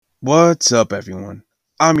What's up, everyone?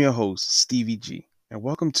 I'm your host, Stevie G, and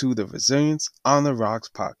welcome to the Resilience on the Rocks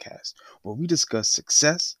podcast, where we discuss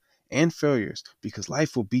success and failures because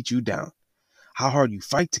life will beat you down. How hard you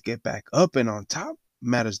fight to get back up and on top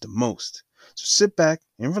matters the most. So sit back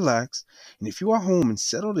and relax, and if you are home and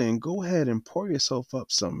settled in, go ahead and pour yourself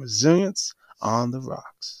up some Resilience on the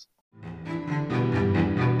Rocks.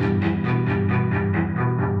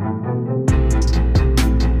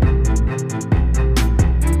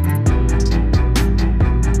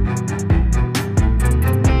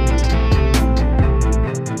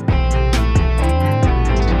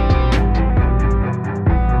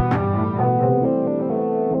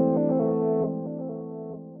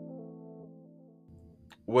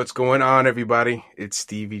 What's going on, everybody? It's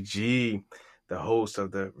Stevie G, the host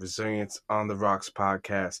of the Resilience on the Rocks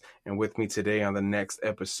podcast. And with me today on the next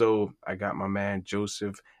episode, I got my man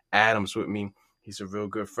Joseph Adams with me. He's a real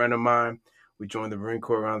good friend of mine. We joined the Marine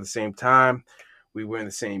Corps around the same time. We were in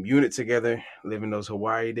the same unit together, living those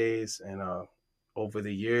Hawaii days. And over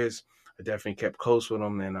the years, I definitely kept close with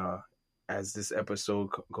him. And as this episode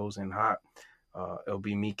goes in hot, it'll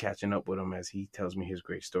be me catching up with him as he tells me his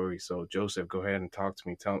great story. So, Joseph, go ahead and talk to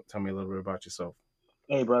me. Tell me a little bit about yourself.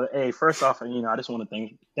 Hey, brother. Hey, first off, I just want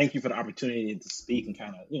to thank you for the opportunity to speak and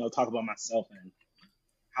kind of, talk about myself and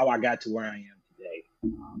how I got to where I am today.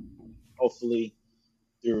 Hopefully,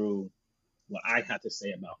 through what I have to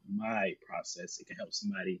say about my process, it can help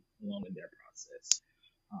somebody along in their process.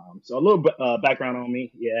 So a little bit background on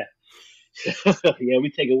me. Yeah. Yeah, we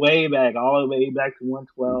take it way back, all the way back to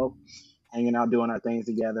 112. Hanging out, doing our things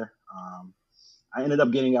together. I ended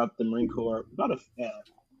up getting out the Marine Corps about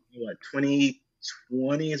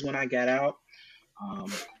 2020 is when I got out.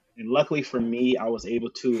 And luckily for me, I was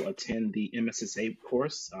able to attend the MSSA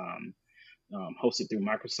course hosted through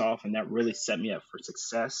Microsoft, and that really set me up for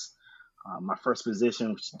success. My first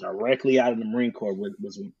position was directly out of the Marine Corps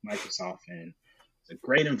was with Microsoft, and it's a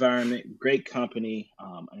great environment, great company,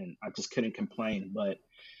 and I just couldn't complain. But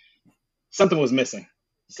something was missing.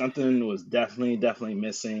 Something was definitely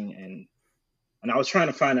missing, and I was trying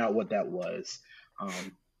to find out what that was.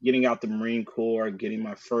 Getting out the Marine Corps, getting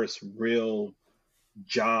my first real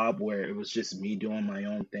job where it was just me doing my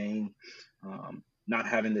own thing, not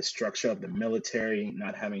having the structure of the military,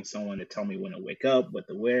 not having someone to tell me when to wake up, what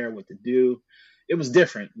to wear, what to do. It was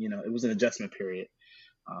different, it was an adjustment period.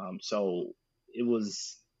 So it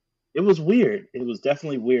was weird. It was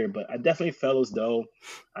definitely weird, but I definitely felt as though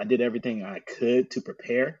I did everything I could to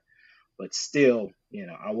prepare, but still,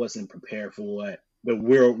 I wasn't prepared for what the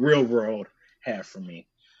real world had for me.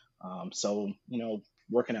 So,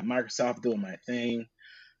 working at Microsoft, doing my thing.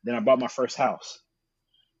 Then I bought my first house,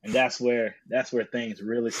 and that's where things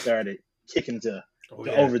really started kicking to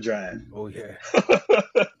overdrive. Oh yeah.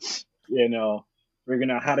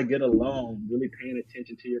 Figuring out how to get a loan, really paying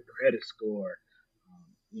attention to your credit score.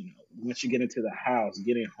 Once you get into the house,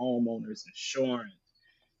 getting homeowners insurance,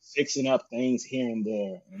 fixing up things here and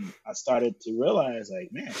there. And I started to realize,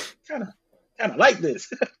 like, man, kind of like this,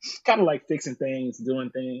 kind of like fixing things, doing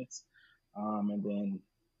things. And then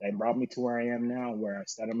that brought me to where I am now, where I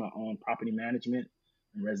started my own property management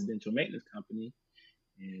and residential maintenance company.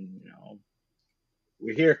 And,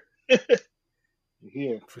 we're here. We're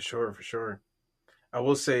here. For sure. I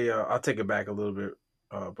will say, I'll take it back a little bit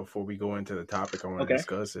before we go into the topic I want to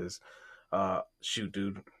discuss is, shoot,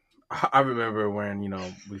 dude. I remember when,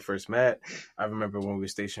 we first met. I remember when we were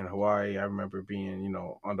stationed in Hawaii. I remember being,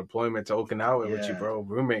 on deployment to Okinawa with you, bro,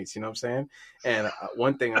 roommates, you know what I'm saying? And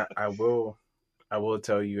one thing I will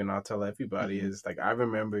tell you, and I'll tell everybody, is like, I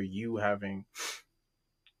remember you having,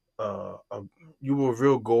 you were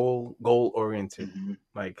real goal oriented.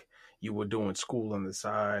 Like, you were doing school on the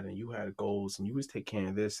side and you had goals and you was taking care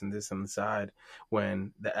of this and this on the side,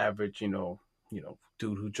 when the average,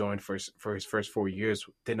 dude who joined for his first 4 years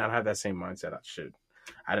did not have that same mindset.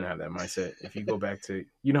 I didn't have that mindset. If you go back to,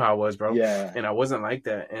 how I was, bro. Yeah. And I wasn't like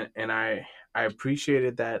that. And I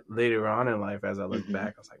appreciated that later on in life. As I look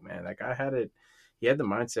back, I was like, man, that guy had it. He had the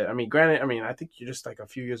mindset. I mean, granted, I think you're just like a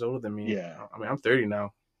few years older than me. Yeah. I'm 30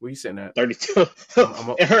 now. Where you sitting at? 32.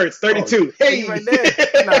 It hurts. 32. Hey, right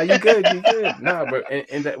there. Nah, you good. Nah, but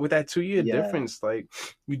and that, with that 2-year difference, like,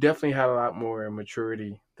 you definitely had a lot more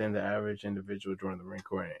maturity than the average individual during the Marine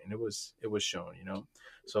Corps, and it was shown,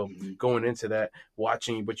 So going into that,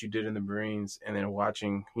 watching what you did in the Marines, and then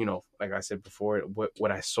watching, like I said before,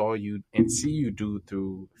 what I saw you and see you do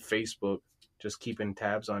through Facebook, just keeping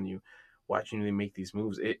tabs on you, watching you make these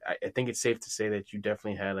moves, I think it's safe to say that you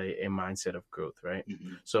definitely had a mindset of growth, right?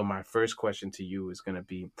 So my first question to you is going to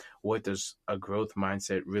be, what does a growth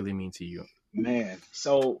mindset really mean to you? Man,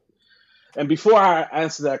 so And before I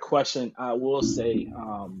answer that question, I will say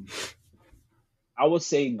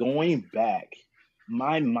going back,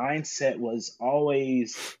 my mindset was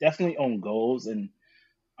always definitely on goals, and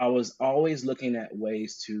I was always looking at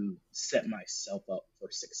ways to set myself up for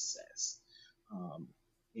success. Um,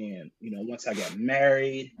 and once I got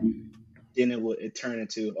married, then it turned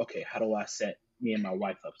into, okay, how do I set me and my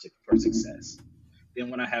wife up for success? Then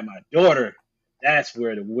when I had my daughter, that's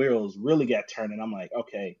where the wheels really got turning. I'm like,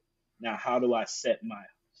 okay, now how do I set my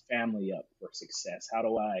family up for success? How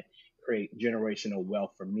do I create generational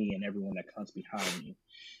wealth for me and everyone that comes behind me?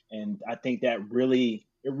 And I think that really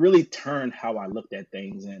turned how I looked at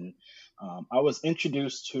things. And I was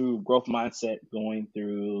introduced to growth mindset going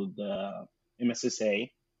through the MSSA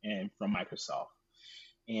and from Microsoft.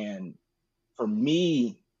 And for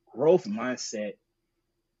me, growth mindset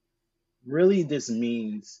really just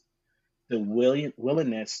means the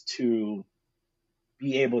willingness to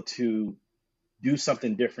be able to do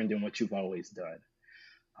something different than what you've always done.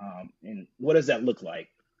 And what does that look like?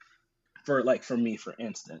 For me, for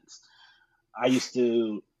instance, I used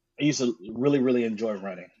to really enjoy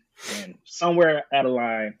running, and somewhere at a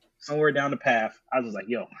line, somewhere down the path, I was like,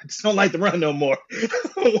 "Yo, I just don't like to run no more. I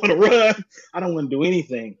don't want to run. I don't want to do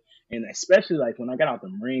anything." And especially like when I got out the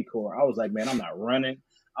Marine Corps, I was like, "Man, I'm not running.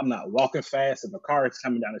 I'm not walking fast. If a car is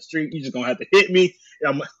coming down the street, you're just gonna have to hit me.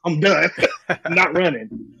 I'm done. I'm not running."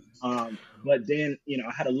 But then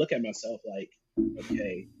I had to look at myself like,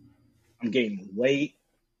 okay, I'm gaining weight.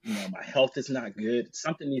 My health is not good.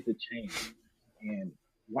 Something needs to change. And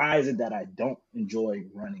why is it that I don't enjoy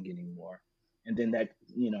running anymore? And then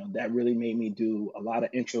that really made me do a lot of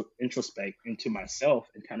introspect into myself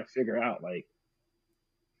and kind of figure out like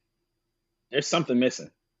there's something missing.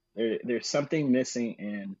 There's something missing,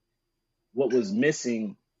 and what was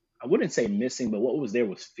missing, I wouldn't say missing, but what was there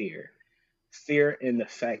was fear. Fear in the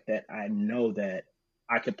fact that I know that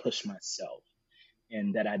I could push myself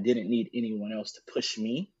and that I didn't need anyone else to push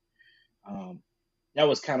me. Um, that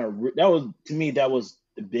was that was, to me, that was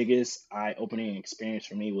the biggest eye-opening experience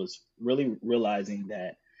for me, was really realizing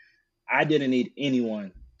that I didn't need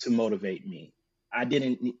anyone to motivate me. I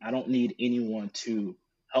don't need anyone to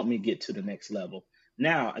help me get to the next level.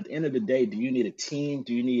 Now, at the end of the day, do you need a team?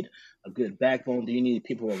 Do you need a good backbone? Do you need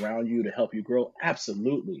people around you to help you grow?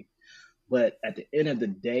 Absolutely. But at the end of the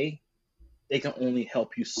day, they can only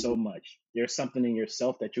help you so much. There's something in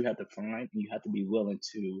yourself that you have to find, and you have to be willing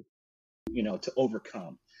to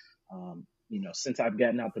overcome. Since I've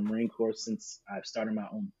gotten out the Marine Corps, since I've started my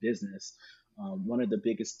own business, one of the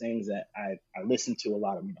biggest things that I listen to a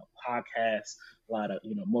lot of, podcasts, a lot of,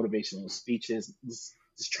 motivational speeches, just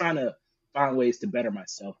trying to find ways to better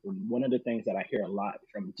myself. And one of the things that I hear a lot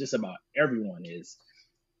from just about everyone is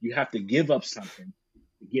you have to give up something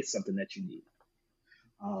to get something that you need.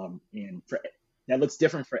 And that looks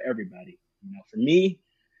different for everybody. For me,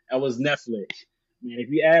 that was Netflix. Man, if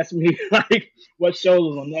you ask me like what shows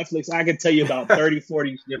was on Netflix, I can tell you about 30,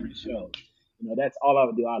 40 different shows. That's all I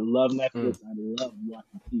would do. I love Mm, Netflix. I love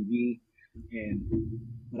watching TV. And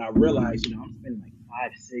but I realized, I'm spending like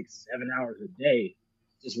 5, 6, 7 hours a day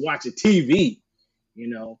just watching TV. You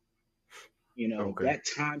know, okay. that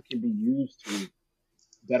time can be used to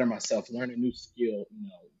better myself, learn a new skill,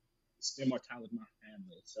 spend more time with my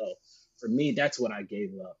family. So for me, that's what I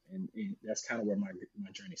gave up, and that's kind of where my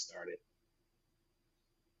journey started.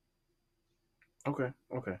 Okay.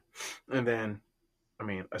 Okay. And then, I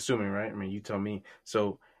mean, assuming, right? I mean, you tell me.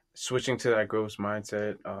 So, switching to that growth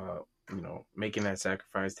mindset, making that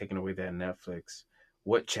sacrifice, taking away that Netflix,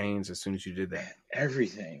 what changed as soon as you did that? Man,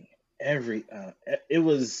 everything, it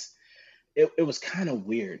was it was kind of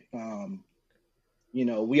weird.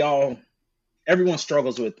 We all everyone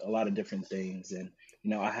struggles with a lot of different things, and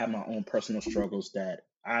I have my own personal struggles that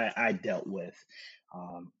I dealt with,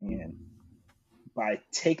 and by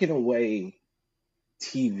taking away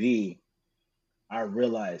TV, I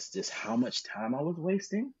realized just how much time I was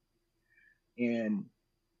wasting, and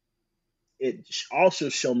it also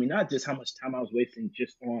showed me not just how much time I was wasting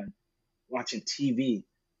just on watching TV,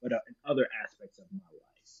 but in other aspects of my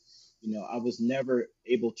life. I was never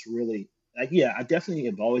able to really like, yeah, I definitely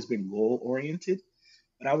have always been goal oriented,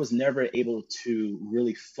 but I was never able to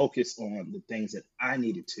really focus on the things that I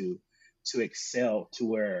needed to excel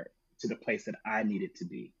to the place that I needed to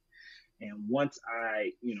be. And once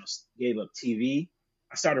I, gave up TV,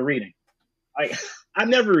 I started reading. I I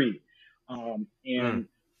never read, Mm, and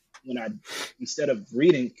when I instead of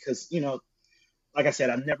reading, because like I said,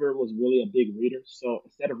 I never was really a big reader. So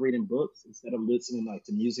instead of reading books, instead of listening like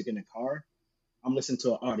to music in the car, I'm listening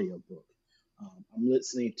to an audio book. I'm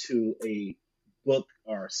listening to a book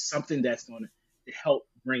or something that's going to help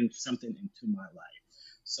bring something into my life.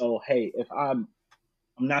 So hey, if I'm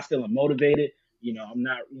not feeling motivated, I'm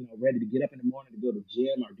not ready to get up in the morning to go to the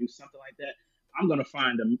gym or do something like that, I'm gonna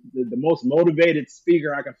find the most motivated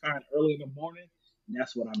speaker I can find early in the morning. And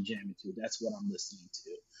that's what I'm jamming to. That's what I'm listening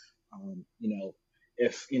to.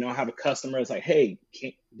 If I have a customer, it's like, hey,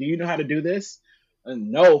 do you know how to do this?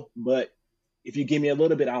 No, but if you give me a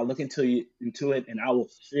little bit, I'll look into it, and I will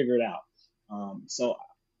figure it out. So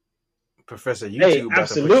Professor hey, YouTube about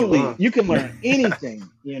to put you absolutely, on. you can learn anything,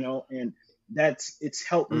 and it's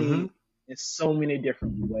helped Mm-hmm. me in so many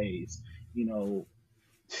different ways. You know,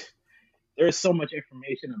 there's so much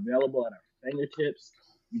information available at our fingertips.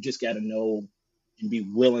 You just got to know and be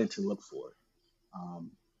willing to look for it.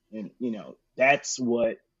 And that's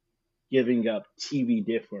what giving up TV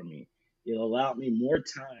did for me. It allowed me more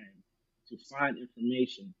time to find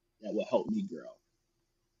information that will help me grow.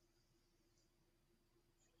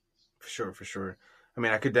 For sure, for sure. I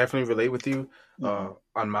mean, I could definitely relate with you. Hmm.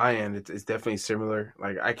 On my end, it's definitely similar.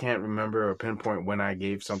 Like, I can't remember or pinpoint when I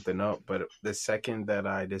gave something up, but the second that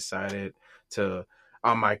I decided to,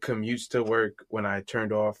 on my commutes to work, when I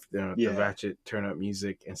turned off the Yeah, ratchet turn up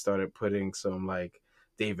music and started putting some like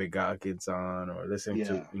David Goggins on or listening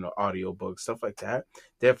to yeah, audiobooks, stuff like that,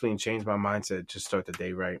 definitely changed my mindset to start the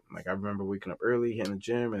day right. Like, I remember waking up early, hitting the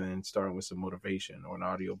gym, and then starting with some motivation or an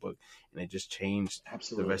audiobook, and it just changed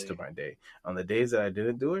the rest of absolutely, my day. On the days that I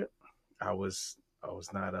didn't do it, I was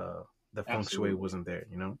not the feng shui absolutely. wasn't there,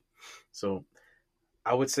 So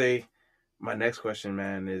I would say my next question,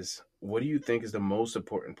 man, is what do you think is the most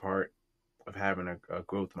important part of having a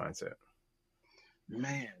growth mindset?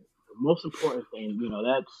 Man, the most important thing,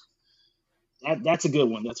 that's a good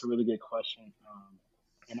one. That's a really good question.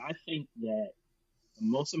 And I think that the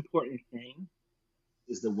most important thing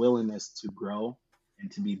is the willingness to grow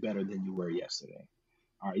and to be better than you were yesterday,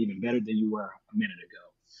 or even better than you were a minute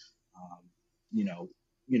ago. Um, you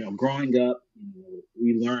know, growing up,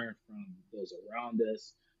 we learn from those around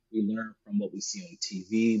us. We learn from what we see on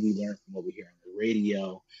TV. We learn from what we hear on the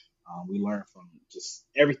radio. We learn from just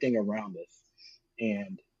everything around us.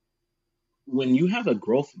 And when you have a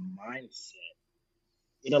growth mindset,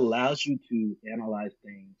 it allows you to analyze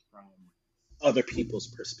things from other people's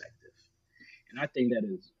perspective. And I think that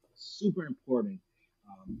is super important,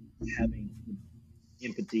 having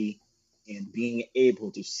empathy and being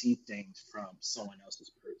able to see things from someone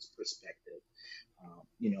else's perspective.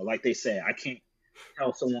 Like they say, I can't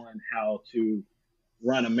tell someone how to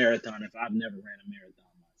run a marathon if I've never ran a marathon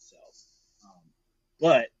myself.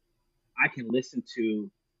 But I can listen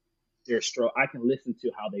to their stroke. I can listen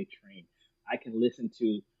to how they train. I can listen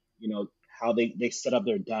to, how they set up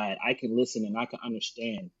their diet. I can listen and I can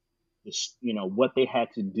understand what they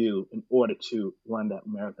had to do in order to run that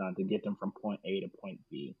marathon to get them from point A to point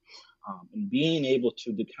B. And being able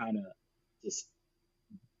to kind of just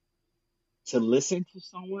to listen to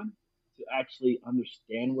someone, to actually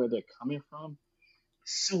understand where they're coming from,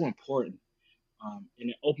 is so important. And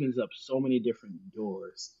it opens up so many different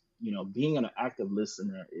doors. Being an active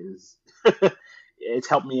listener is it's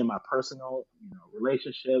helped me in my personal,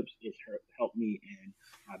 relationships. It's helped me in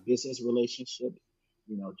my business relationships.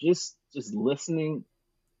 Just listening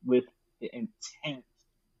with the intent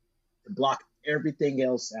to block everything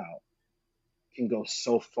else out can go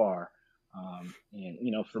so far.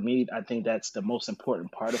 And for me, I think that's the most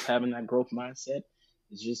important part of having that growth mindset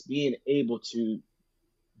is just being able to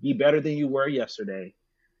be better than you were yesterday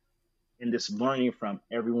and just learning from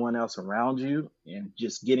everyone else around you and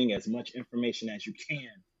just getting as much information as you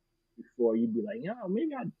can before you be like,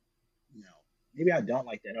 maybe I don't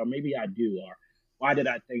like that, or maybe I do, or why did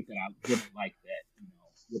I think that I wouldn't like that,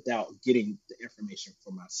 without getting the information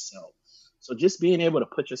for myself. So just being able to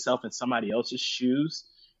put yourself in somebody else's shoes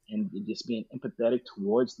and just being empathetic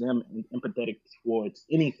towards them and empathetic towards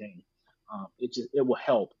anything, it will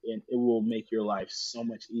help and it will make your life so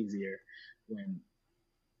much easier when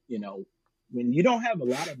you know when you don't have a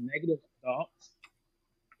lot of negative thoughts.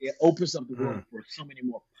 It opens up the Mm, world for so many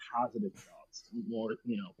more positive thoughts, more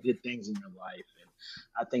good things in your life. And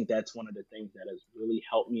I think that's one of the things that has really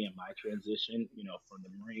helped me in my transition, from the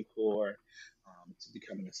Marine Corps, to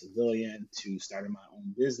becoming a civilian to starting my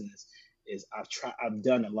own business. Is I've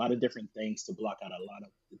done a lot of different things to block out a lot of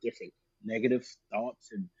the different negative thoughts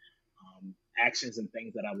and actions and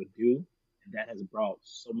things that I would do, and that has brought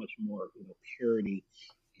so much more purity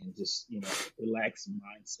and just relaxed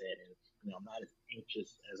mindset. And I'm not as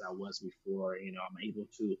anxious as I was before. I'm able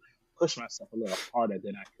to push myself a little harder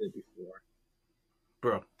than I could before.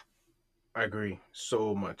 bro, I agree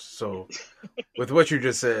so much. So with what you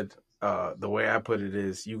just said, the way I put it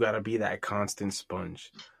is you got to be that constant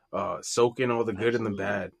sponge soak in all the good and the Absolutely.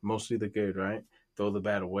 bad, mostly the good, right? Throw the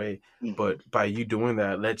bad away. Hmm. But by you doing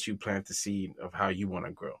that, lets you plant the seed of how you want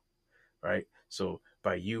to grow, right? So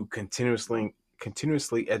by you continuously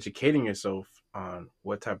educating yourself on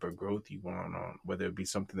what type of growth you want on, whether it be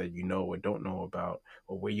something that you know or don't know about,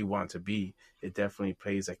 or where you want to be, it definitely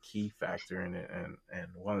plays a key factor in it, and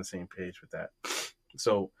we're on the same page with that.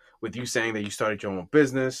 So with you saying that you started your own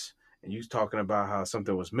business and you talking about how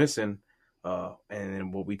something was missing, and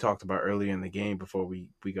then what we talked about earlier in the game before we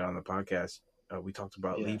got on the podcast, we talked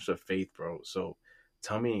about Yeah, leaps of faith, bro. So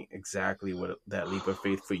tell me exactly what that leap of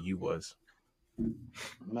faith for you was.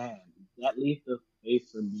 man, that leap of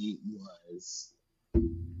faith for me was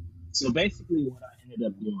so basically what I ended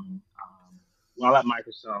up doing while at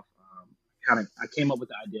Microsoft. I came up with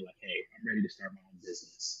the idea like, hey, I'm ready to start my own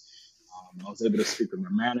business. I was able to speak with my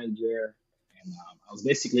manager, and I was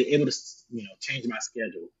basically able to change my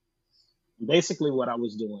schedule. And basically, what I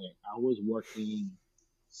was doing, I was working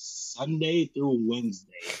Sunday through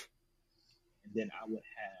Wednesday, and then I would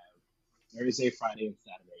have Thursday, Friday, and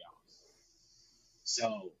Saturday off.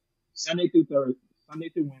 So Sunday through Thursday, Sunday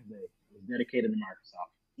through Wednesday was dedicated to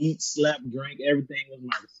Microsoft. Eat, slept, drink, everything was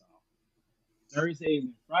Microsoft. Thursdays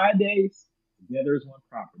and Fridays, together as one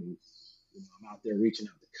property. I'm out there reaching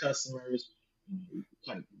out to customers,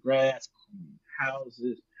 cutting grass, cleaning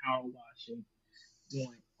houses, power washing,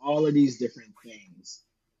 doing all of these different things.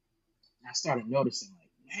 And I started noticing, like,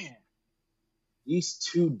 man, these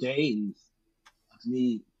 2 days of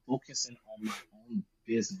me focusing on my own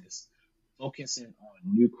business, focusing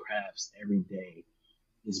on new crafts every day,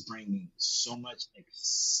 is bringing so much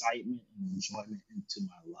excitement and enjoyment into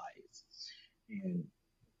my life. And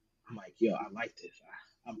I'm like, yo, I like this.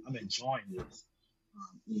 I'm enjoying this.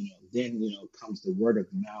 Then comes the word of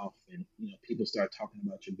mouth, and people start talking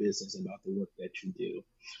about your business, about the work that you do.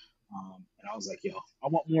 And I was like, yo, I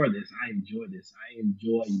want more of this. I enjoy this. I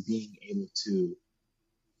enjoy being able to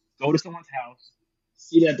go to someone's house,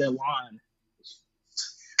 see that their lawn is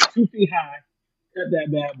 2 feet high, cut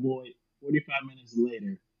that bad boy. 45 minutes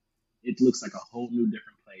later, it looks like a whole new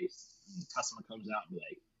different place. And the customer comes out and be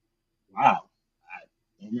like, wow,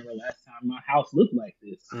 I don't remember last time my house looked like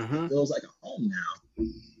this. It Mm-hmm. feels like a home now.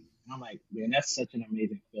 And I'm like, man, that's such an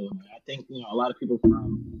amazing feeling. Man. I think a lot of people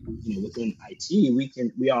from within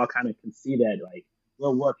IT, we all kind of can see that like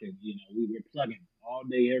we're working, we're plugging all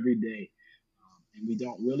day, every day, and we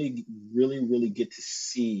don't really get to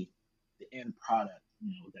see the end product,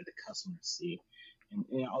 that the customers see. And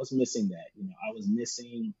I was missing that. I was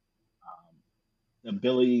missing the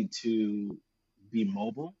ability to be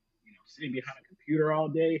mobile. Sitting behind a computer all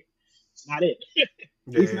day, it's not it. At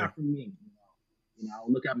least Yeah. not for me.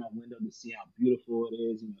 I'll look out my window to see how beautiful it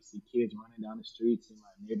is. See kids running down the streets, see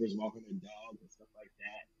my neighbors walking their dogs and stuff like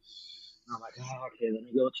that. And I'm like, oh, okay, let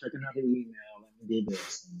me go check another email. Let me do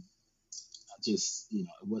this. And I just, it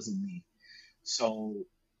wasn't me. So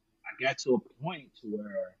I got to a point to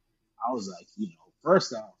where I was like,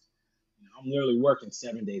 first off, I'm literally working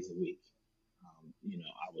 7 days a week.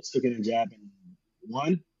 I was hooking and jabbing.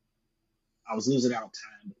 One, I was losing out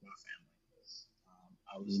time with my family.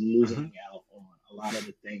 I was Mm-hmm. losing out on a lot of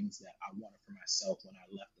the things that I wanted for myself when I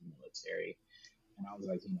left the military. And I was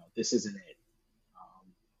like, this isn't it.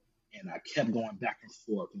 Um, and I kept going back and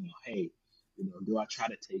forth, hey, do I try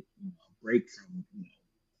to take, a break from,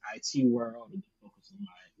 IT world and focus on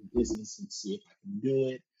my business and see if I can do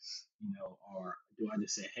it, or do I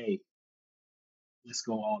just say, hey, let's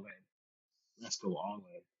go all in, let's go all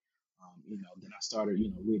in. Then I started,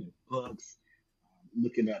 reading books,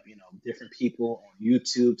 looking up, different people on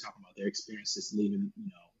YouTube talking about their experiences leaving,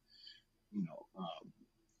 you know,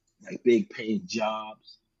 like big paid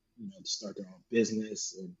jobs, to start their own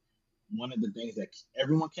business. And one of the things that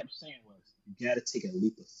everyone kept saying was, you got to take a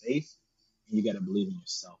leap of faith, and you got to believe in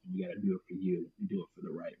yourself, and you got to do it for you and do it for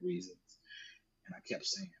the right reasons. And I kept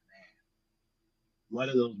saying, man, what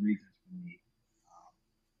are those reasons for me? Um,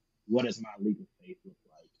 what does my leap of faith look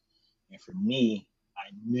like? And for me,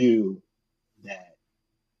 I knew that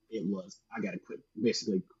it was I got to quit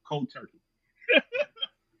basically cold turkey.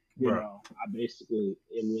 Bro. I basically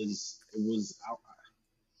it was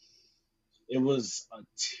a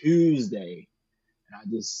Tuesday, and I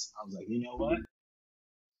was like, you know what?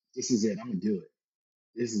 This is it. I'm gonna do it.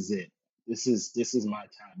 This is it. This is my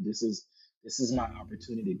time. This is my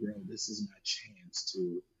opportunity to grow. This is my chance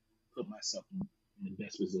to put myself in the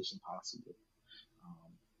best position possible.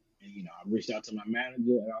 Um, and I reached out to my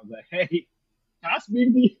manager, and I was like, hey, can I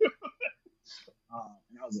speak to you?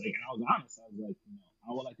 And I was honest. I was like,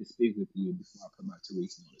 I would like to speak with you before I put my 2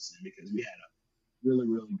 weeks notice in because we had a really,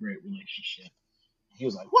 really great relationship. And he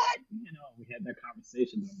was like, what? We had that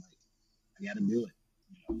conversation. And I'm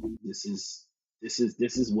this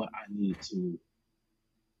is what I need to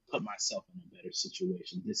put myself in a better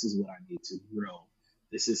situation. This is what I need to grow.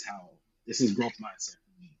 This is how this is growth mindset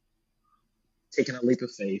for me. Taking a leap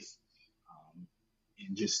of faith,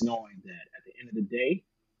 and just knowing that at the end of the day,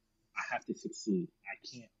 I have to succeed. I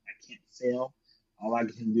can't fail. All I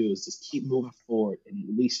can do is just keep moving forward and at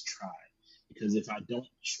least try. Because if I don't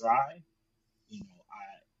try,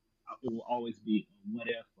 it will always be a what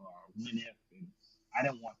if or a when if, and I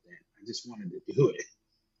didn't want that. I just wanted to do it,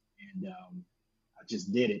 and I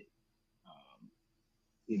just did it. Um,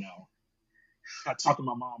 you know, I talk to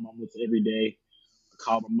my mom almost every day. I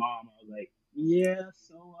call my mom. I was like, yeah,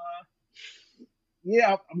 so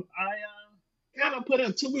yeah, I kind of put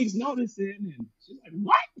a 2 weeks notice in, and she's like,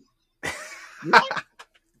 what? What?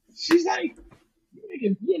 She's like, you're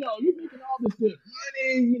making all this good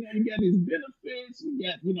money. You got these benefits. You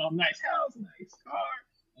got, a nice house, nice car.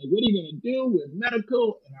 Like, what are you gonna do with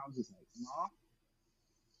medical? And I was just like, Mom,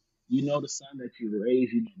 the son that you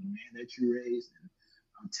raised, the man that you raised, and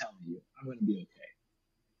I'm telling you, I'm gonna be okay.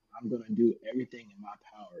 I'm gonna do everything in my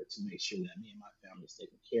power to make sure that me and my family is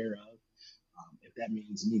taken care of. If that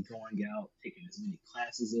means me going out, taking as many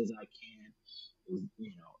classes as I can,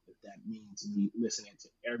 if that means me listening to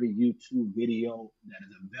every YouTube video that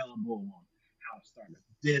is available on how to start a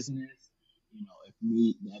business, if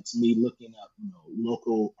that's me looking up,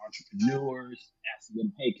 local entrepreneurs, asking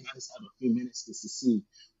them, hey, can I just have a few minutes just to see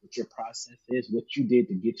what your process is, what you did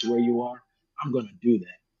to get to where you are? I'm gonna do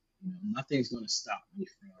that. Nothing's gonna stop me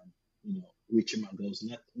from, reaching my goals.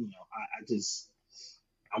 Nothing,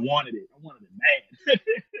 I wanted it. I wanted it bad.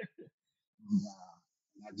 And,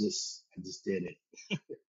 I just did it.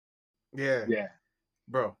 Yeah, Yeah,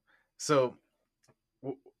 bro. So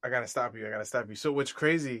I gotta stop you. I gotta stop you. So what's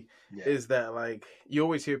crazy yeah, is that like you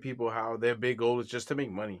always hear people how their big goal is just to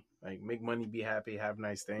make money, like make money, be happy, have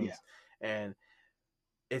nice yeah, things, and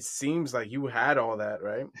it seems like you had all that,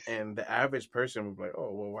 right? And the average person would be like,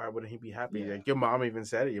 oh, well, why wouldn't he be happy? yeah. Like your mom even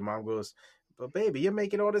said it. Your mom goes, but baby, you're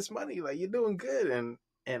making all this money, like you're doing good,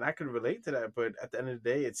 and I could relate to that. But at the end of the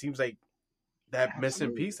day, it seems like that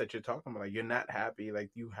missing piece Absolutely. that you're talking about, like you're not happy,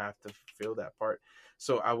 like you have to fulfill that part.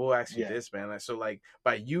 So I will ask you Yeah, this, man. Like, so like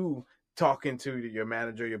by you talking to your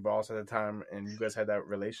manager, your boss at the time, and you guys had that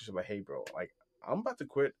relationship, like, hey, bro, like I'm about to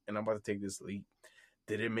quit and I'm about to take this leap.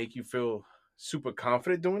 Did it make you feel super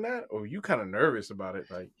confident doing that, or were you kind of nervous about it?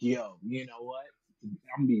 Like, yo, you know what?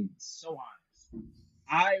 I'm being so honest.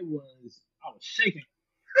 I was shaking.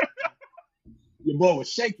 Your boy was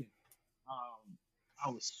shaking. I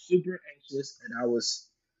was super anxious, and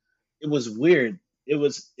it was weird. It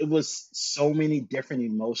was so many different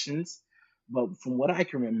emotions, but from what I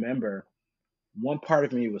can remember, one part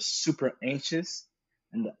of me was super anxious,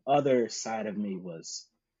 and the other side of me was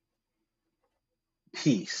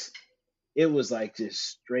peace. It was like just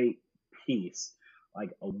straight peace.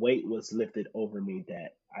 Like a weight was lifted over me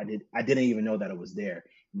that I didn't even know that it was there.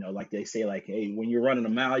 Like they say, like, hey, when you're running a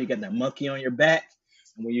mile, you got that monkey on your back,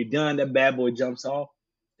 and when you're done, that bad boy jumps off.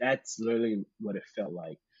 That's literally what it felt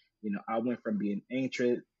like. I went from being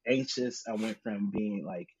anxious. I went from being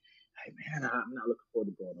like, hey man, I'm not looking forward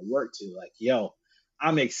to going to work, to like, yo,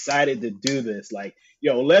 I'm excited to do this. Like,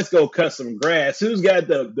 yo, let's go cut some grass. Who's got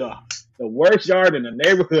the worst yard in the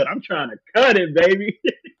neighborhood? I'm trying to cut it, baby.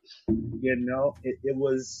 It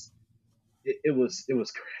was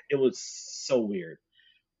so weird.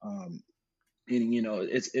 Um, and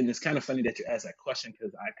it's kind of funny that you asked that question,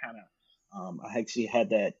 because I actually had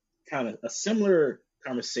that kind of a similar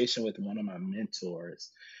conversation with one of my mentors,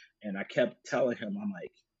 and I kept telling him, I'm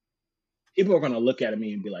like, people are gonna look at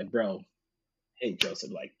me and be like, bro, hey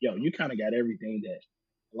Joseph, like, yo, you kind of got everything that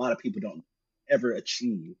a lot of people don't ever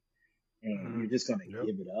achieve, and mm-hmm. you're just gonna Yep.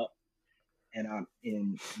 give it up. And I'm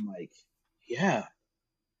like, yeah,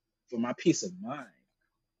 for my peace of mind,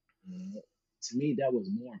 you know, to me that was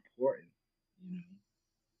more important. You know,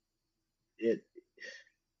 it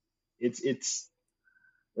it's it's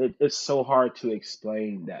it's so hard to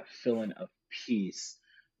explain that feeling of peace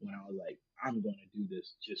when I was like, I'm gonna do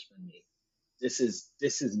this just for me. This is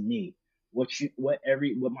me. What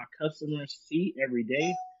my customers see every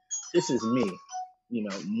day, this is me.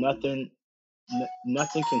 Nothing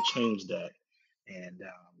can change that. And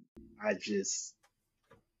I just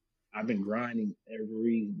I've been grinding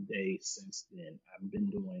every day since then. I've been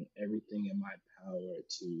doing everything in my power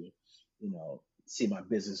to, see my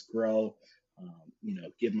business grow,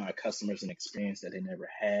 give my customers an experience that they never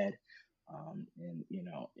had. And,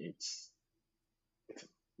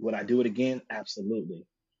 would I do it again? Absolutely.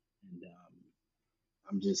 And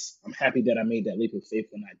I'm happy that I made that leap of faith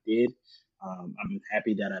when I did. I'm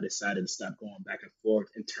happy that I decided to stop going back and forth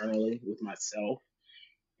internally with myself.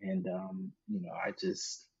 And, I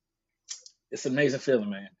just, it's an amazing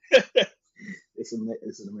feeling, man. It's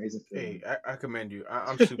an amazing Hey, feeling. I commend you.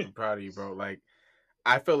 I'm super proud of you, bro. Like,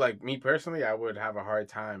 I feel like me personally, I would have a hard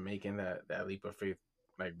time making that leap of faith,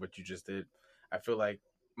 like what you just did. I feel like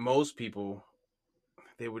most people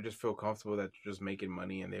they would just feel comfortable that you're just making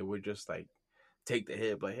money, and they would just like take the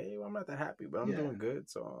hit, like, hey, well, I'm not that happy, but I'm Yeah, doing good,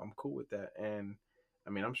 so I'm cool with that. And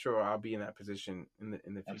I mean, I'm sure I'll be in that position in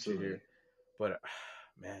the future absolutely. here, but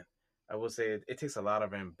man, I will say it takes a lot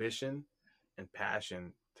of ambition and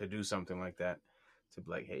passion to do something like that. To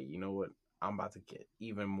be like, hey, you know what? I'm about to get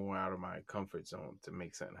even more out of my comfort zone to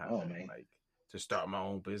make something Oh, happen. man. Like to start my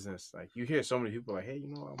own business. Like you hear so many people like, hey,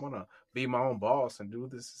 I want to be my own boss and do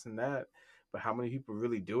this and that. But how many people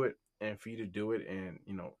really do it? And for you to do it, and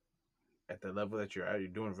at the level that you're at, you're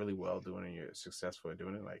doing really well doing it. You're successful at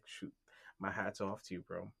doing it. Like, shoot, my hat's off to you,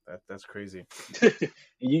 bro. That's crazy.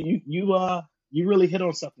 You really hit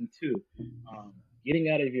on something too. Um, Getting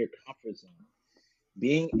out of your comfort zone,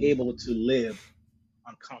 being able to live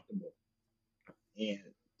uncomfortable, and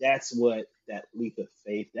that's what that leap of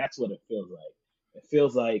faith. That's what it feels like. It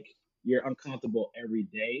feels like you're uncomfortable every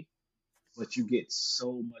day, but you get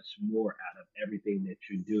so much more out of everything that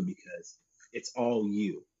you do because it's all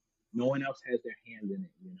you. No one else has their hand in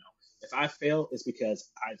it. If I fail, it's because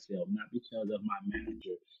I failed, not because of my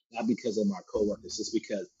manager, not because of my coworkers. It's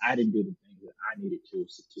because I didn't do the things that I needed to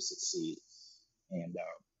succeed. And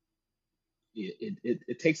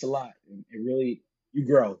it takes a lot. And it really, you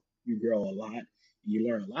grow a lot. You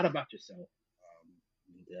learn a lot about yourself.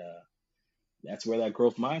 That's where that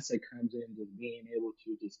growth mindset comes in, just being able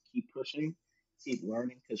to just keep pushing, keep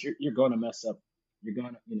learning, because you're going to mess up. You're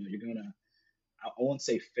gonna. I won't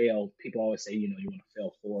say fail. People always say, you want to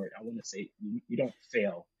fail forward. I want to say you don't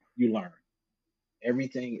fail. You learn.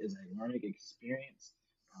 Everything is a learning experience,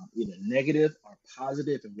 either negative or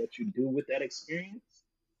positive, and what you do with that experience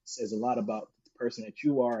says a lot about the person that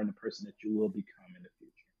you are and the person that you will become in the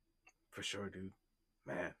For sure, dude.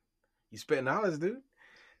 Man, you spit knowledge, dude.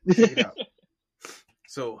 Check it future. out.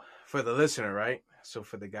 So for the listener, right? So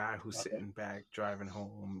for the guy who's Okay. sitting back driving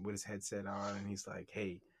home with his headset on, and he's like,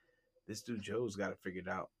 "Hey, this dude Joe's got it figured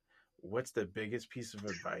out." What's the biggest piece of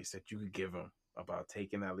advice that you could give him about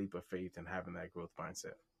taking that leap of faith and having that growth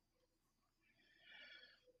mindset?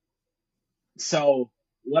 So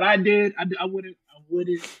what I did, I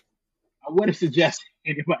wouldn't suggest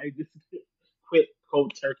anybody just quit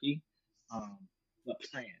cold turkey. Um, but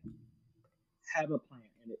plan, have a plan,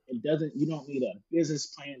 and it doesn't. You don't need a business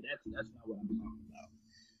plan. That's not what I'm talking about.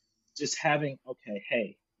 Just having, okay,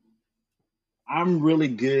 hey, I'm really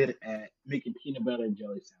good at making peanut butter and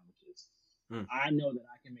jelly sandwiches. Mm, I know that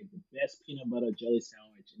I can make the best peanut butter jelly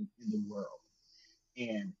sandwich in the world,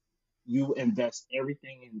 and you invest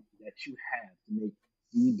everything in that you have to make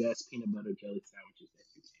the best peanut butter jelly sandwiches that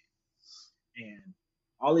you can. And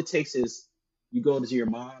all it takes is you go to your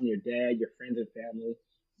mom, your dad, your friends and family.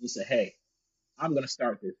 You say, "Hey, I'm gonna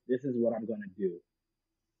start this. This is what I'm gonna do.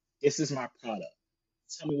 This is my product.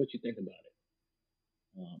 Tell me what you think about it."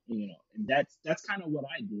 And that's kind of what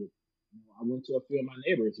I did. I went to a few of my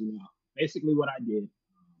neighbors. Basically what I did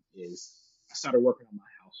is I started working on my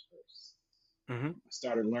house first. mm-hmm. I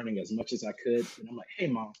started learning as much as I could, and I'm like, "Hey,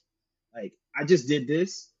 mom, like I just did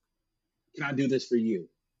this. Can I do this for you?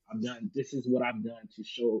 I've done. This is what I've done to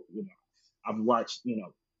show. I've watched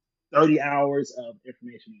 30 hours of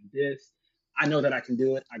information on this. I know that I can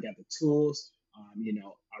do it. I got the tools.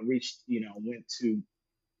 I reached, went to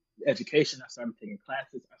education. I started taking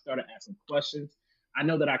classes. I started asking questions. I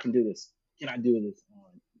know that I can do this. Can I do this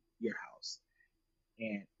on your house?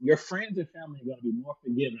 And your friends and family are going to be more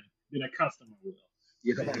forgiving than a customer will.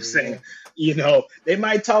 You know what I'm saying? Yeah, They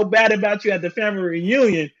might talk bad about you at the family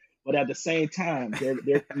reunion, but at the same time, they're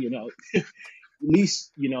at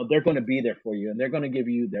least they're going to be there for you, and they're going to give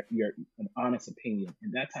you your an honest opinion,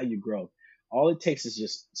 and that's how you grow. All it takes is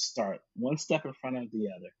just start one step in front of the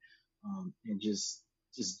other, and just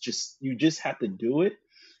you just have to do it,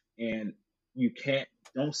 and you can't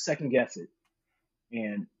don't second guess it.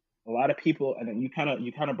 And a lot of people, and you kind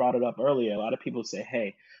of brought it up earlier. A lot of people say,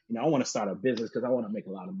 "Hey, I want to start a business because I want to make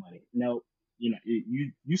a lot of money." No,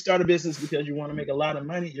 you start a business because you want to make a lot of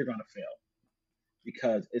money, you're going to fail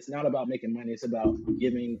because it's not about making money. It's about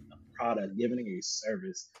giving a product, giving a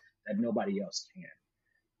service that nobody else can.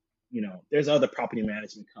 There's other property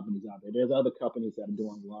management companies out there. There's other companies that are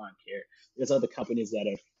doing lawn care. There's other companies that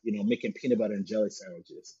are, making peanut butter and jelly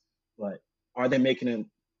sandwiches. But are they making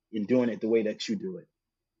them and doing it the way that you do it?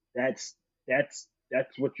 That's that's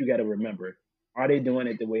what you got to remember. Are they doing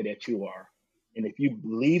it the way that you are? And if you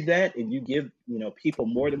believe that and you give, people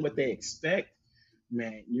more than what they expect,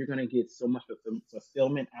 man, you're gonna get so much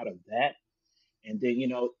fulfillment out of that. And then,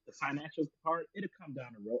 the financial part, it'll come down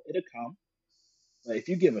the road. It'll come. But if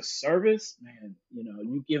you give a service, man,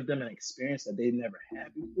 you give them an experience that they never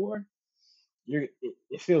had before,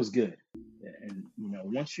 it feels good. And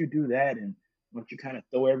once you do that, and once you kind of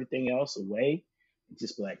throw everything else away, and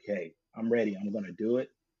just be like, hey, I'm ready. I'm gonna do it.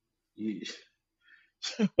 You,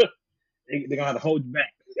 they're gonna have to hold you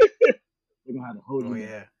back. They're gonna have to hold Oh you back.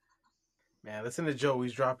 yeah. Man, listen to Joe.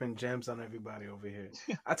 He's dropping gems on everybody over here.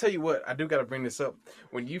 I tell you what, I do got to bring this up.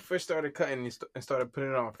 When you first started cutting and started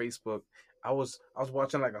putting it on Facebook, I was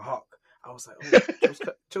watching like a hawk. I was like, oh,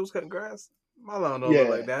 Joe's cutting grass. My lawn don't look Yeah.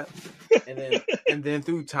 like that. And then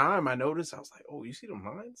through time, I noticed I was like, oh, you see them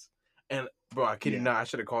lines? And bro, I kid you Yeah. not, I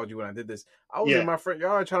should have called you when I did this. I was Yeah. in my front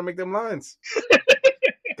yard trying to make them lines.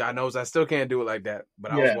 God knows I still can't do it like that.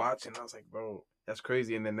 But I was Yeah. watching. I was like, bro, that's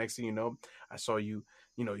crazy. And then next thing you know, I saw you.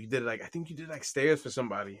 You did like I think you did like stairs for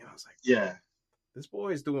somebody. And I was like, bro, Yeah. this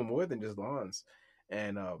boy is doing more than just lawns.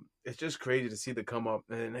 And it's just crazy to see the come up.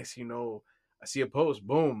 And then next thing you know, I see a post.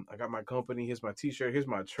 Boom! I got my company. Here's my T-shirt. Here's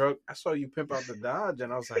my truck. I saw you pimp out the Dodge,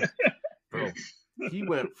 and I was like, bro, he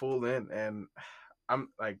went full in. And I'm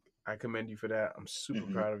like, I commend you for that. I'm super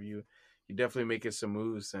Mhm. proud of you. You definitely making some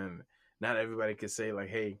moves, and not everybody can say like,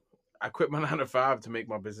 hey, I quit my 9 to 5 to make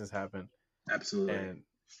my business happen. Absolutely. And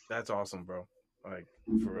that's awesome, bro. Like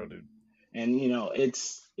for real, dude. And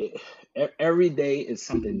every day is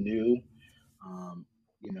something new.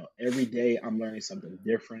 Every day I'm learning something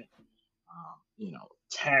different.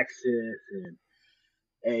 Taxes and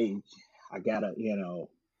hey, I gotta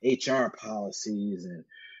HR policies and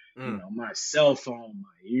Mm. my cell phone,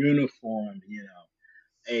 my uniform.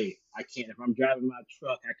 Hey, I can't if I'm driving my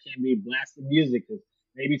truck, I can't be blasting music because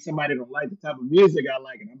maybe somebody don't like the type of music I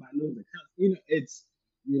like, and I might lose the it's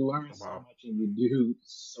you learn so Wow. much and you do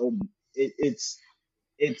so it's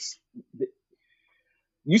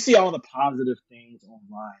you see all the positive things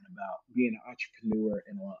online about being an entrepreneur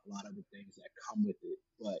and a lot of the things that come with it,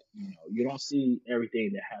 but you don't see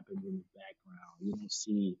everything that happens in the background. You don't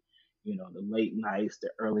see the late nights,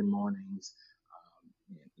 the early mornings.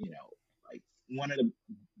 And, like one of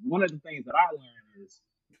the things that I learned is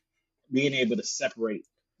being able to separate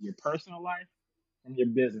your personal life from your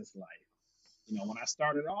business life. When I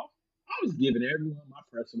started off, I was giving everyone my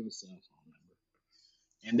personal cell phone number,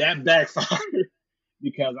 and that backfired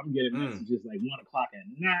because I'm getting Mm. messages like 1 o'clock at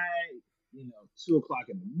night, 2 o'clock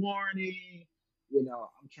in the morning.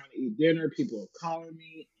 I'm trying to eat dinner. People are calling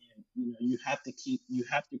me, and you have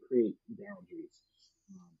to create boundaries,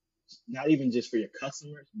 um, not even just for your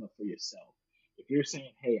customers, but for yourself. If you're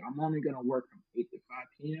saying, "Hey, I'm only going to work from 8 to 5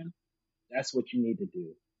 p.m.," that's what you need to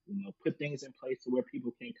do. Put things in place to where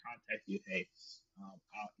people can contact you. Hey,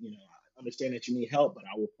 I understand that you need help, but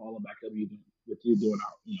I will follow back up with you during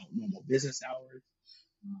our, normal business hours.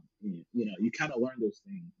 You kind of learn those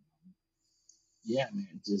things. Yeah,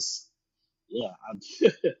 man, just yeah.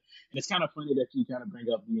 And it's kind of funny that you kind of bring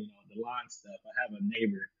up, the lawn stuff. I have a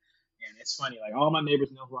neighbor, and it's funny. Like all my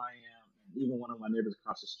neighbors know who I am, and even one of my neighbors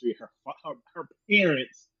across the street, her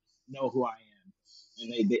parents know who I am,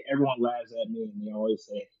 and they everyone laughs at me, and they always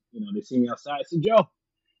say, they see me outside. Say, Joe,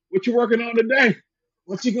 what you working on today?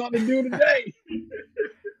 What you going to do today?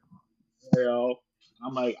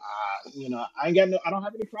 I'm like, I ain't got I don't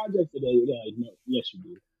have any projects today. They're like, no, yes, you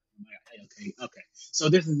do. I'm like, hey, okay. So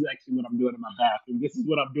this is actually what I'm doing in my bathroom. This is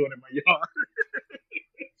what I'm doing in my yard.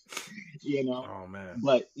 you know. Oh man.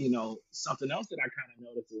 But something else that I kind of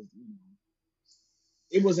noticed is,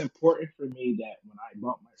 it was important for me that when I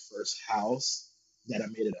bought my first house, that I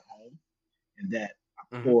made it a home, and that I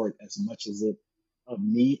Mm-hmm. poured as much of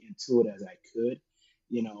me into it as I could.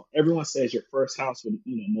 Everyone says your first house would,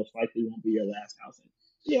 most likely won't be your last house. And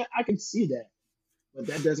yeah, I can see that, but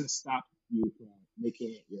that doesn't stop you from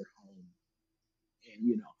making it your home.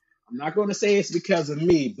 And I'm not going to say it's because of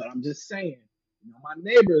me, but I'm just saying, my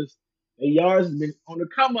neighbors, their yards have been on the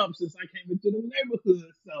come up since I came into the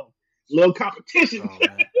neighborhood. So, little competition. Oh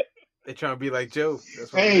man. They trying to be like Joe.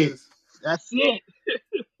 That's what it Hey, is. that's it.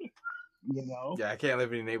 you know. Yeah, I can't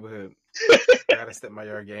live in the neighborhood. I gotta step my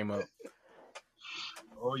yard game up.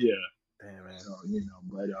 Oh yeah. Damn man. So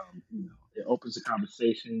but it opens the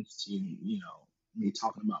conversations to me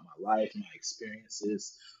talking about my life, my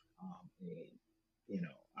experiences, and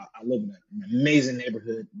I live in an amazing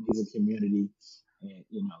neighborhood, amazing community, and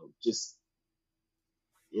just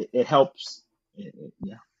it helps.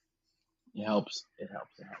 Yeah, it helps. It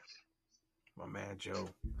helps. It helps. My man Joe.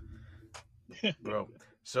 Bro.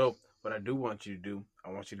 So what I do want you to do,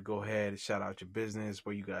 I want you to go ahead and shout out your business,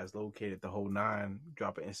 where you guys located, the whole nine.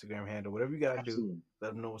 Drop an Instagram handle, whatever you gotta do. Absolutely.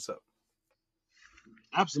 Let them know what's up.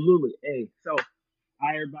 Absolutely. Hey, so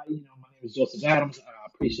hi everybody. My name is Joseph Adams. I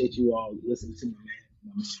appreciate you all listening to my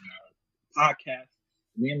podcast.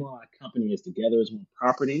 The name of my company is Together as One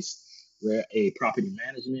Properties. We're a property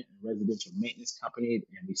management and residential maintenance company,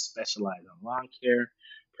 and we specialize in lawn care,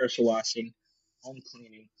 pressure washing, home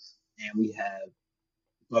cleaning, and we have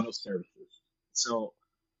bundle services. So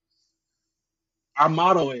our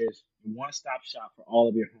motto is one-stop shop for all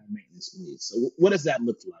of your home maintenance needs. So what does that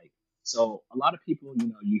look like? So a lot of people,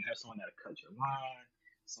 you have someone that'll cut your lawn,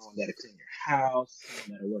 someone that'll clean your house,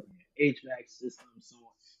 someone that'll work on your HVAC system,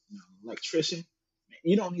 someone, electrician.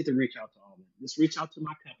 You don't need to reach out to all of them. Just reach out to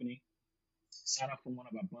my company, sign up for one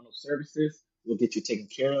of our bundle services. We'll get you taken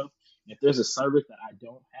care of. And if there's a service that I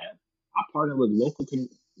don't have, I partner with local,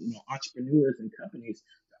 entrepreneurs and companies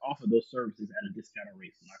that offer those services at a discounted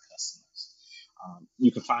rate for my customers.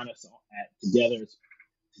 You can find us at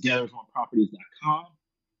togethersonproperties.com.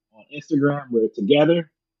 On Instagram, we're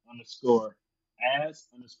together underscore as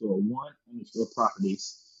underscore one underscore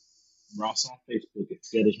properties. We're also on Facebook at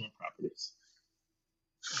Together's One Properties.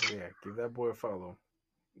 Yeah, give that boy a follow.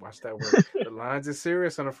 Watch that work. The lines are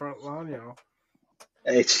serious on the front lawn, y'all.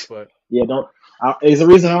 Hey, But yeah, don't. It's the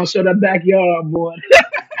reason I don't show that backyard, boy.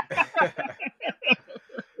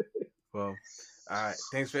 well, all right.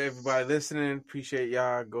 Thanks for everybody listening. Appreciate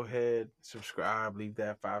y'all. Go ahead, subscribe, leave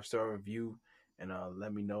that 5-star review, and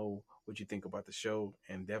let me know what you think about the show.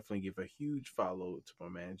 And definitely give a huge follow to my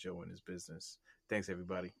man Joe and his business. Thanks,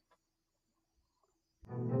 everybody.